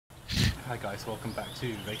Hi guys, welcome back to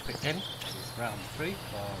Rage Quit Gaming. This is round 3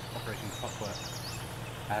 of Operation ClockWork.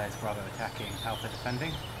 As Bravo attacking, Alpha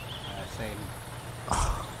defending. Same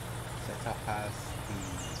setup as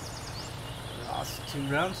the last 2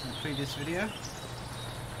 rounds in the previous video.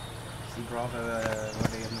 See Bravo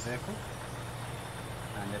already in the vehicle.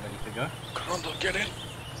 And they're ready to go. Commando, get in!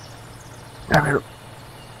 I'm here.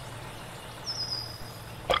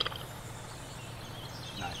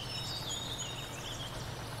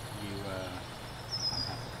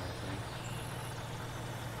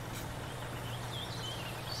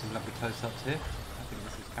 Some lovely close-ups here. I think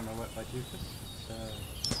this is camera work by Dufus.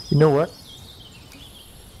 You know what?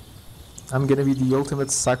 I'm gonna be the ultimate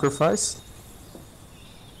sacrifice.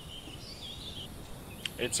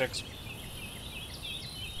 8-6.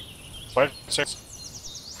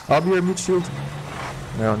 5-6. I'll be your mid shield.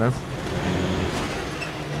 No.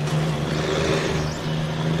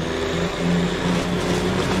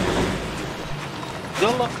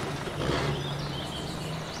 Good luck.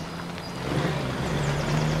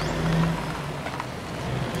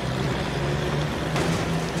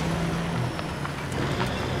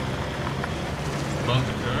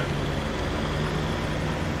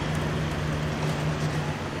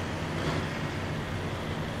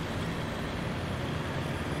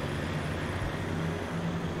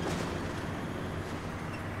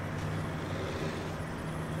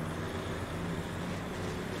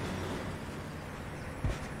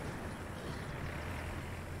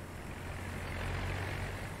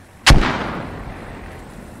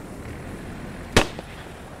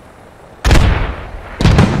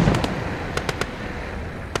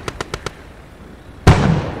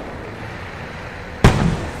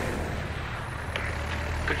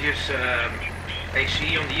 Could use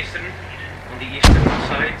HE on the eastern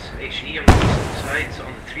side, HE on the eastern side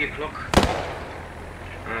on the 3 o'clock.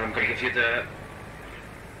 I'm gonna give you the...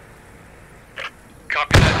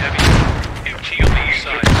 Copy that, heavy. HE on the east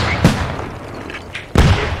side.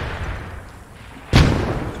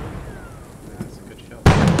 That's a good shot.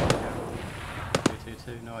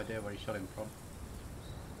 222, no idea where he shot him from.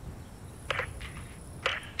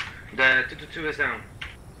 The 222 is down.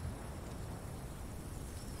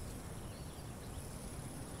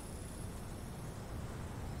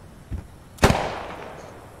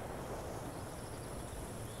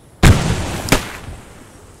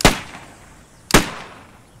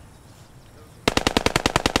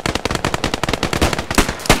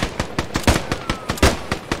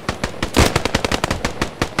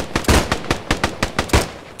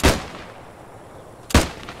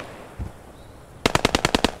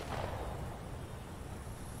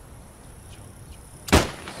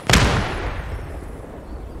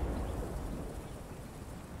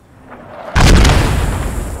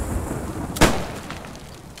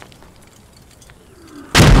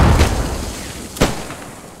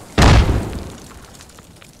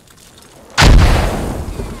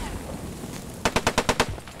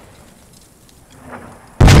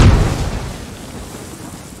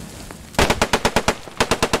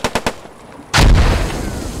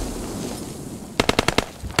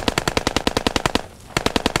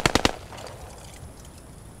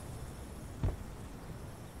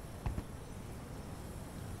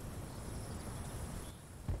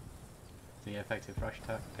 The effective rush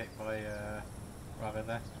tactic by Bravo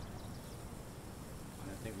there. I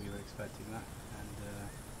don't think we were expecting that, and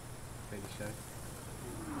really showed.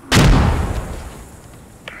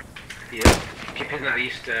 Yeah, keep hitting that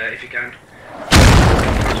east if you can.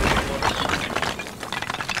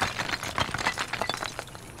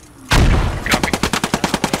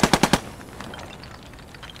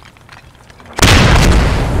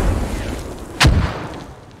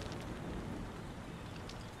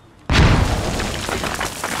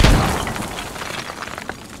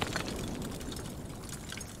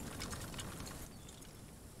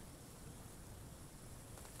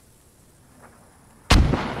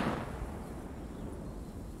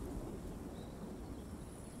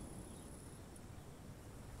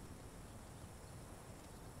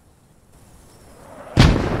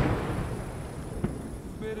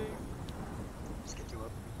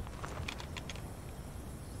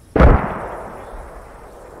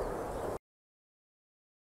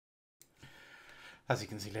 As you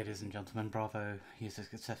can see, ladies and gentlemen, Bravo used a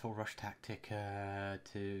successful rush tactic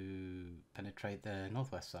to penetrate the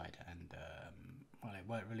northwest side, and well, it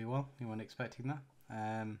worked really well. You weren't expecting that.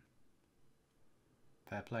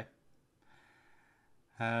 Fair play.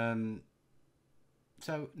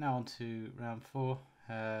 So now on to round 4.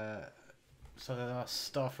 So our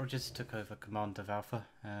Staff Rogers took over command of Alpha.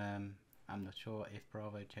 I'm not sure if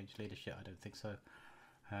Bravo changed leadership. I don't think so.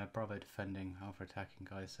 Bravo defending, Alpha attacking,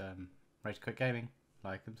 guys. Rage Quit Gaming.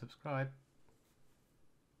 Like and subscribe.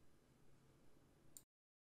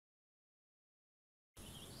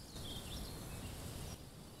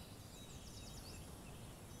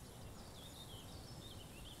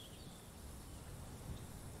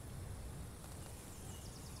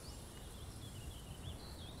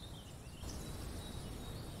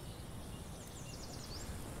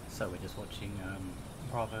 So we're just watching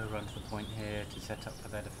Bravo run to the point here to set up for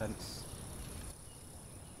their defense.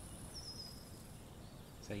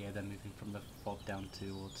 So yeah, they're moving from the fog down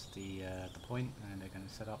towards the point, and they're going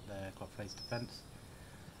to set up their clock face defense.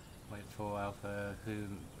 Wait for Alpha, who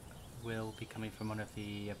will be coming from one of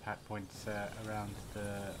the pack points around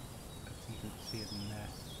the. You can see it in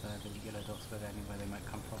there, the yellow dots, where anywhere they might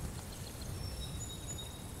come from.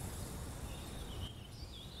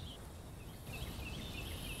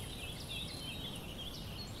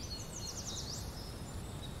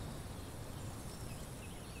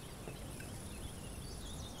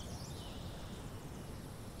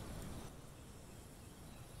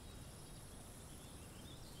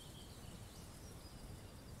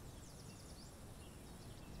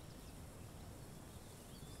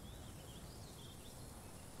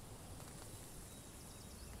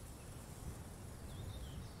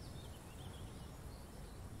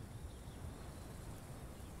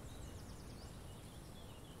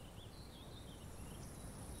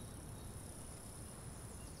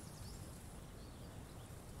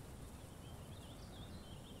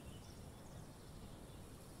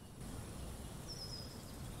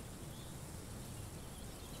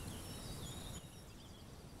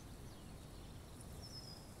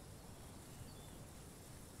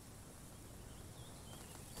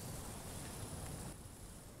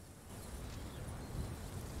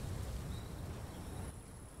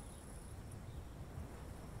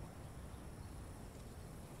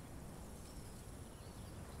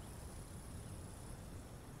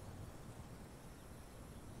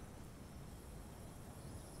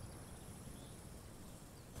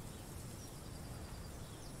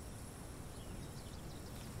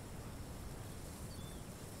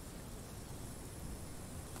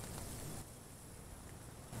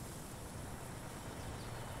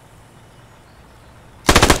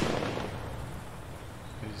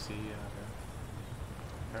 Who's the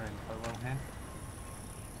preparing quite well here?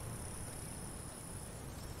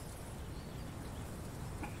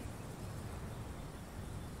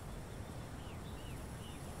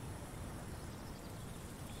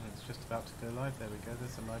 It's just about to go live. There we go.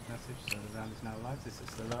 There's a live message. So the round is now live. This is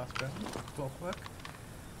the last round of ClockWork.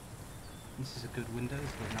 This is a good window.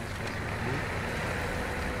 It's got a nice place to move.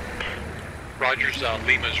 Rogers,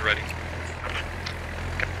 Lima's ready.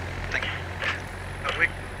 Thank you. We're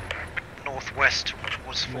northwest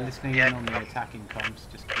was We're full. listening Yeah. in on the attacking comms.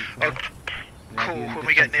 Just to be clear. Cool. When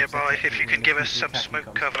we get nearby, if you can give us some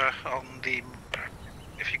smoke cover on the,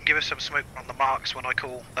 if you can give us some smoke on the marks when I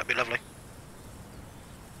call, that'd be lovely.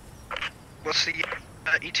 What's the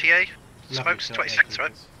ETA? Smokes 20 seconds,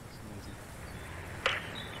 right?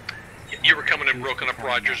 You were coming in broken up,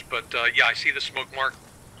 Rogers, but yeah, I see the smoke mark.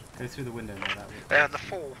 Go through the window now. That And the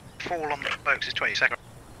fall on the smokes is 20 seconds.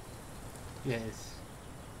 yeah, it's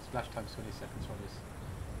splash time's 20 seconds. What is?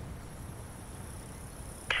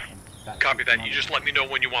 Copy that. You just let me know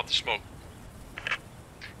when you want the smoke.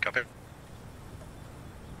 Copy.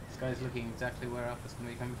 This guy's looking exactly where Alpha's going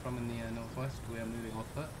to be coming from in the northwest. We are moving off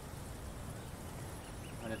foot.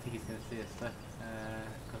 I don't think he's going to see us though,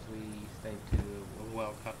 because we stayed to a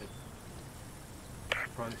well-covered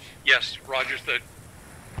approach. Yes, Rogers.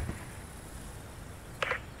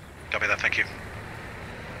 Copy that. Thank you.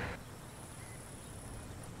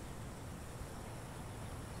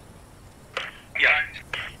 Yeah.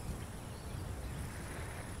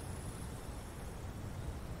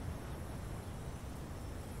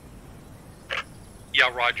 Yeah,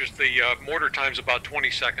 Rogers. The mortar time's about 20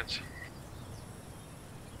 seconds.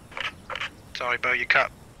 Sorry, Bo, you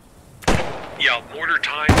cut. Yeah, mortar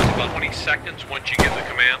time is about 20 seconds once you give the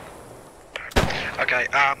command. Okay.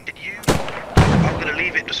 Did you? I'm going to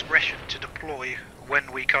leave it discretion to deploy when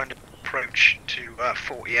we kind of approach to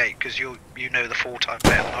 48, because you know the fall time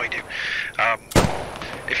better than I do.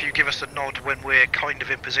 If you give us a nod when we're kind of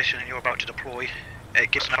in position and you're about to deploy,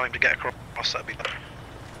 it gives time to get across. That'd be lovely.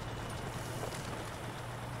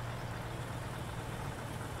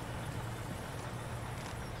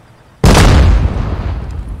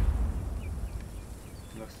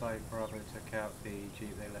 Looks like Bravo took out the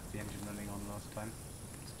Jeep they left the engine running on last time.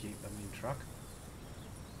 It's Jeep, I mean truck.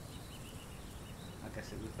 I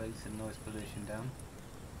guess it would bring some noise pollution down.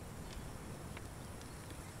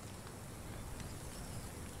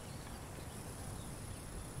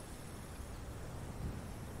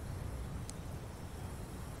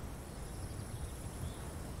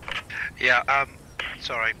 Yeah,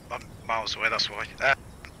 sorry, I'm miles away, that's why.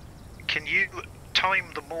 Can you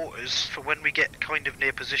time the mortars for when we get kind of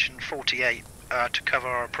near position 48 to cover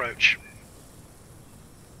our approach?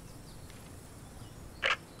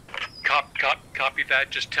 Copy that.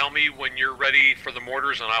 Just tell me when you're ready for the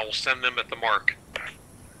mortars and I will send them at the mark.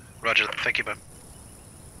 Roger, thank you, Ben.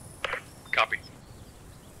 Copy.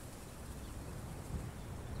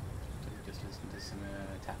 So we've just listened to some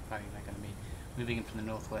attack planning. They're going to be moving in from the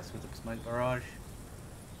northwest with a smoke barrage.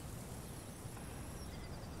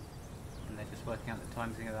 And they're just working out the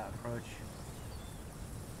timing of that approach.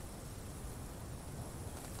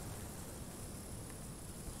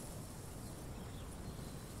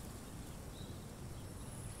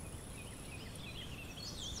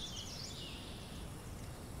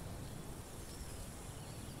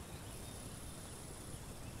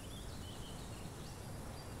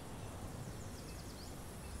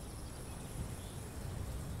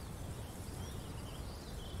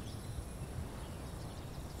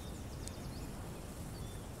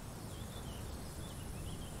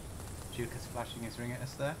 Duke is flashing his ring at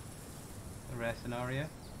us there. A rare scenario.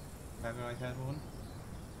 If ever I heard one.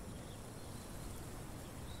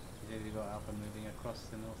 He's already got Alpha moving across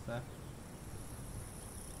the north there.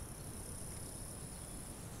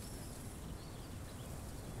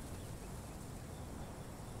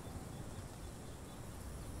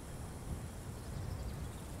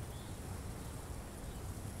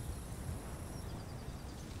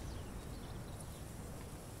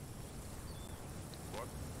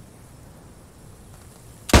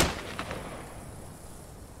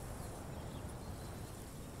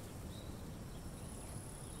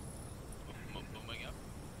 Moving up.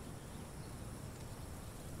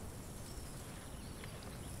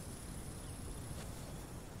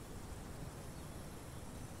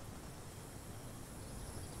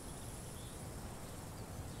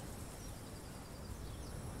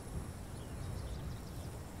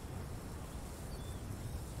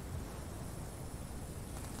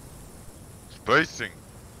 Spacing.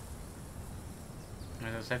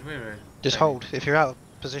 As I said, we were Just fairly- hold. If you're out of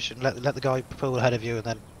position, let the guy pull ahead of you, and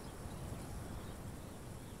then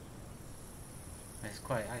It's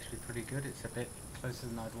quite actually pretty good. It's a bit closer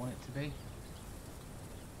than I'd want it to be.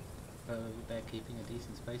 But they're keeping a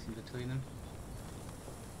decent space in between them.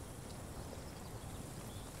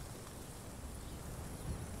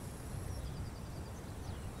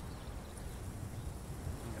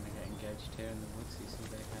 I'm going to get engaged here in the woods. You see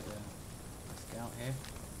they had a scout here.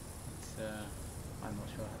 It's, I'm not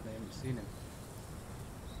sure how they haven't seen him.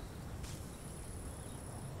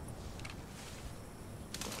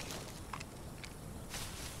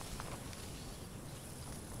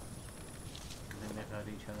 I think they've heard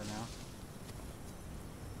each other now.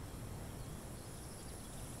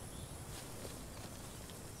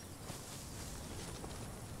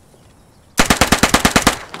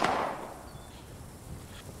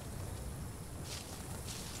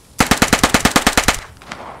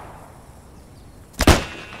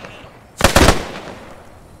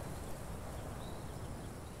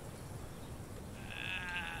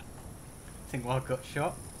 I think Wild got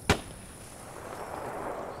shot.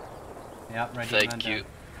 Yeah, ready. Thank you.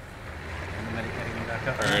 And the medic heading back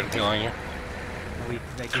up. Alright, going here.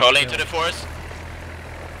 They did Crawling kill- to the forest.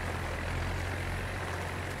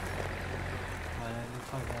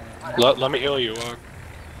 looks like they're- Let me heal you,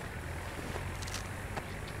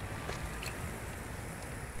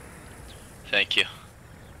 Thank you.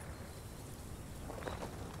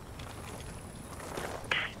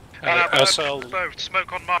 SL.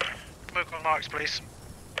 smoke on marks, please.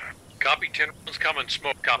 Copy. 10 rounds coming.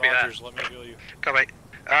 Smoke. Copy Rogers, let me heal you. Copy.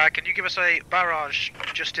 Can you give us a barrage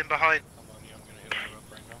just in behind? I'm on you, I'm gonna heal you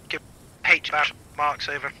up right now. H marks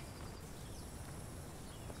over.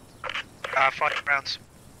 5 rounds.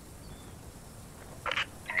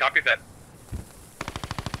 that. Copy that.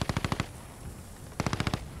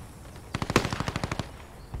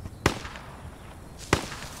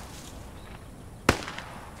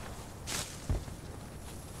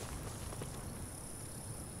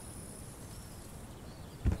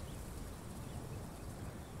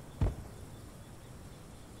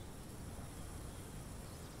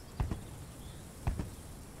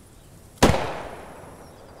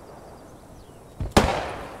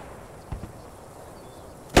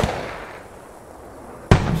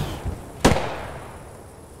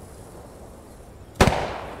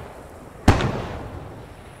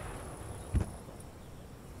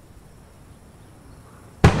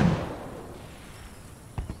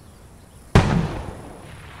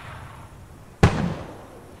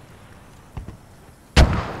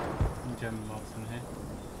 German marksman here.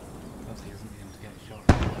 Obviously, doesn't need him to get shot.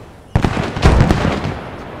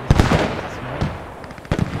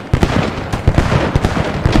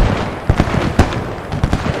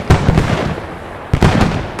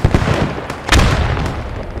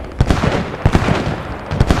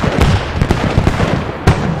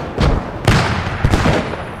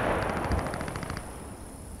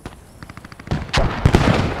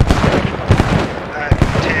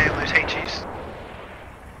 Tail those HEs.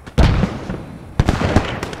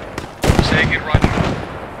 Say again, Roger.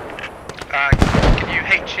 Can you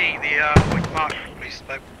HE the point mark, please?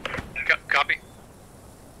 Copy.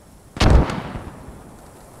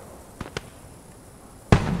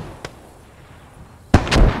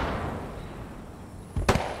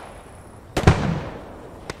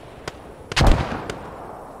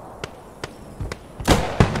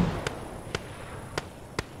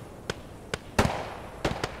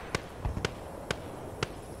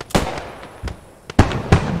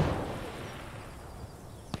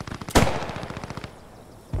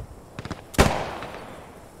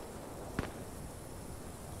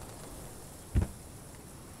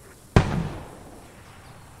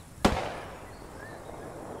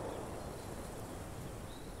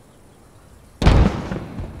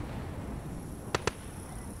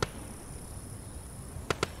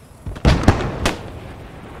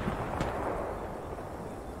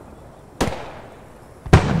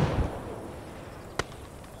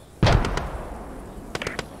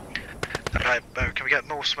 Right, Bo, can we get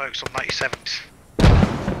more smokes on 97s?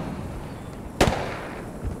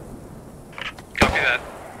 Copy that.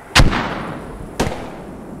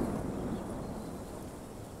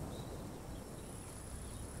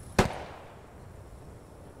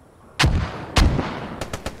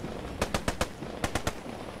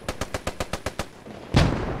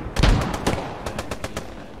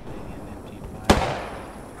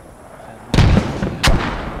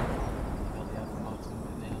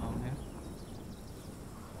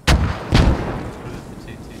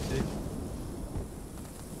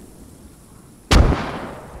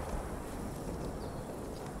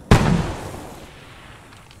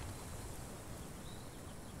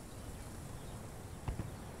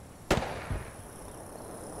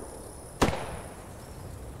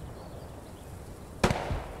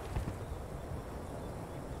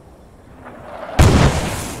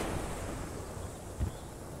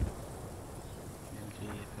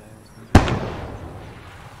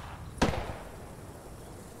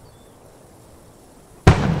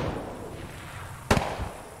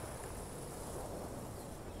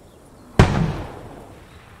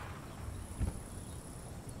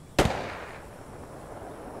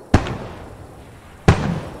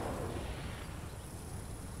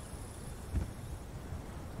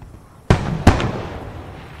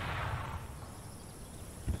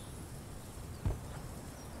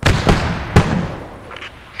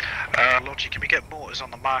 Logi, can we get mortars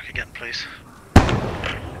on the mark again, please? Copy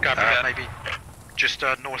that. Maybe just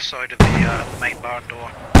north side of the main barn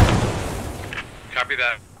door. Copy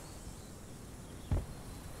that.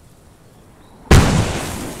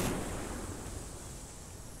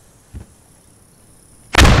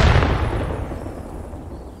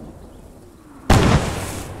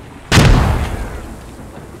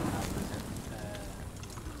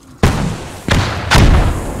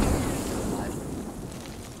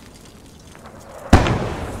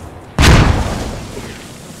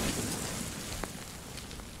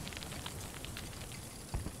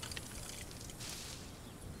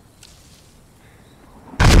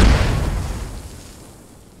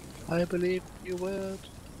 I believe your word.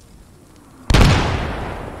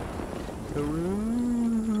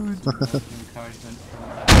 Encouragement from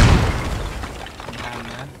Han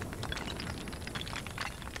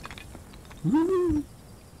there.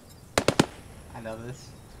 And others.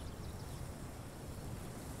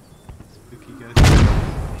 Spooky ghosts.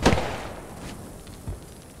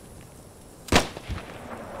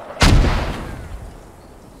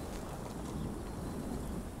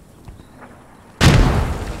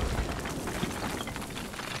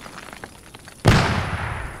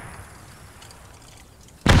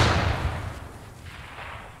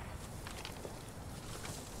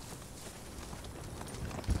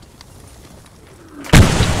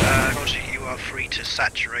 Roger, you are free to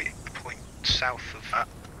saturate the point south of that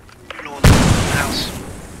northern house.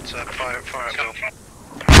 So fire at will.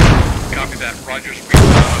 Copy that. Rogers,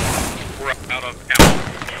 we're out of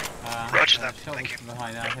ammo. Roger that, Shot thank you. from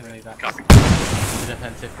behind now, heavily that's Copy. a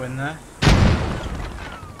defensive win there.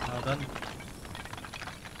 Well done.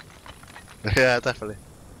 Yeah, definitely.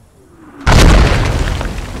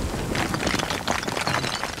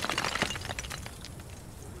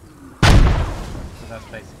 that's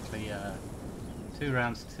basically 2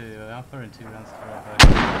 rounds to Alpha and 2 rounds to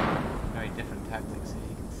Bravo. Very different tactics, as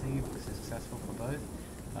you can see, was successful for both.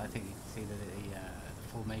 But I think you can see that the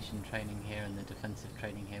formation training here and the defensive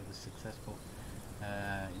training here was successful.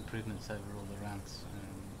 Improvements over all the rounds.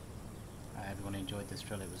 Everyone enjoyed this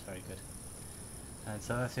drill, it was very good. And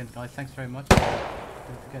so that's it, guys. Thanks very much.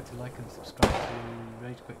 Don't forget to like and subscribe to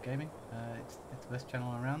Rage Quit Gaming. It's the best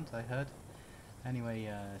channel around, I heard. Anyway,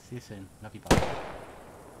 see you soon. Love you, bye.